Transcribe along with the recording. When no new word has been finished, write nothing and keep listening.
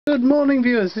Good morning,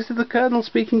 viewers. This is the Colonel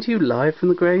speaking to you live from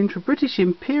the Grange for British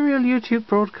Imperial YouTube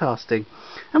Broadcasting.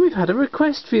 And we've had a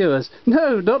request, viewers.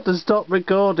 No, not to stop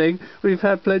recording. We've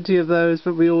had plenty of those,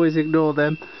 but we always ignore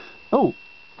them. Oh,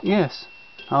 yes.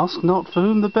 Ask not for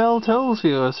whom the bell tolls,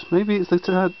 viewers. Maybe it's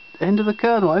the end of the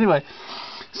Colonel. Anyway,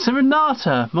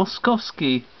 Serenata,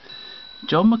 Moskowski,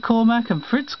 John McCormack and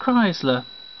Fritz Kreisler.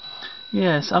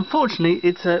 Yes, unfortunately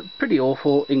it's a pretty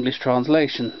awful English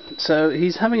translation, so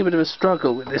he's having a bit of a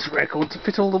struggle with this record to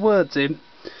fit all the words in.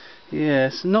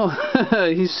 Yes,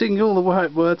 he's singing all the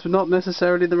right words but not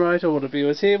necessarily the right order,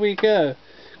 viewers. Here we go.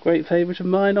 Great favourite of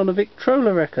mine on a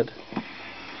Victrola record.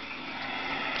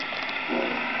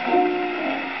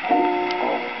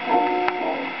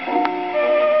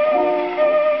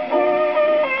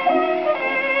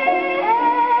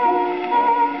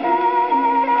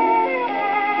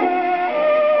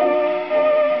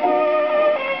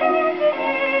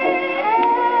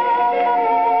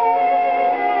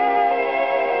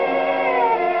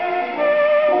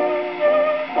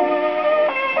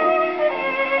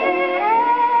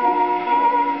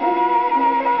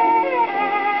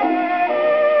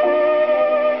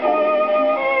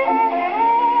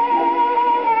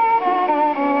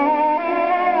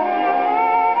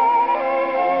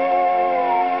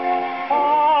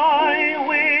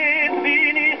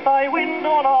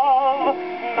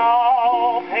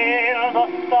 Now pale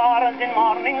the stars in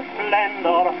morning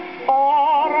splendor,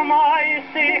 for my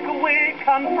sake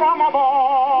waken from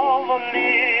above.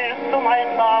 List to my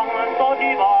song so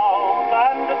devout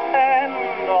and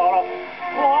tender,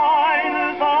 while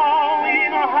thou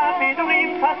in happy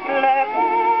dreams hast slept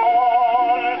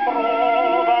all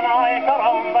through the night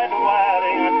around thy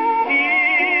dwelling.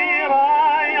 Here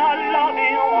I a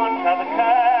loving one have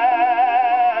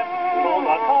kept, to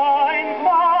the kind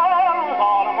stars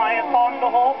all my fond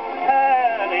hope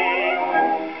telling.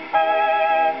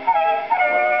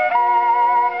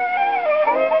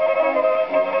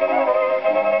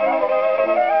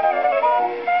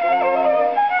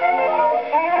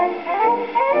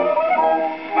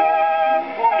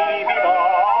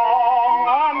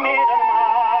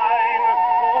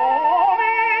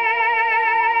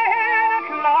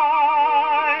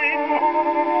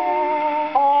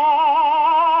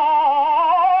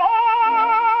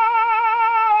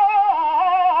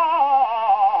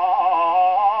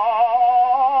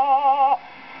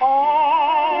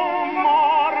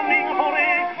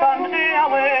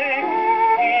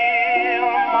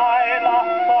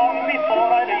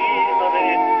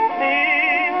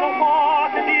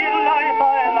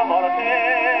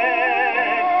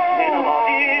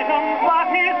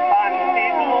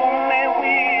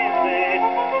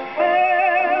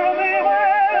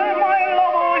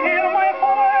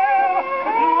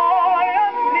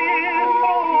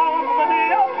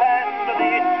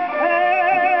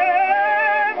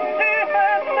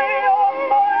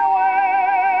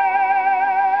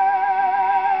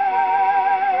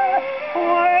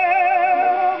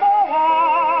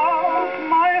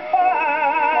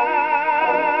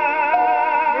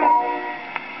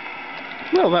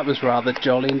 Well, that was rather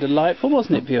jolly and delightful,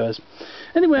 wasn't it, viewers?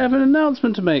 Anyway, I have an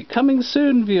announcement to make. Coming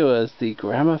soon, viewers, the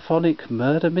Grammophonic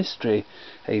Murder Mystery,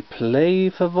 a play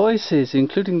for voices,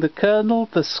 including the Colonel,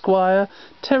 the Squire,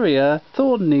 Terrier,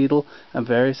 Thorn Needle, and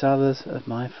various others of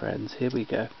my friends. Here we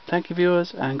go. Thank you,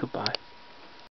 viewers, and goodbye.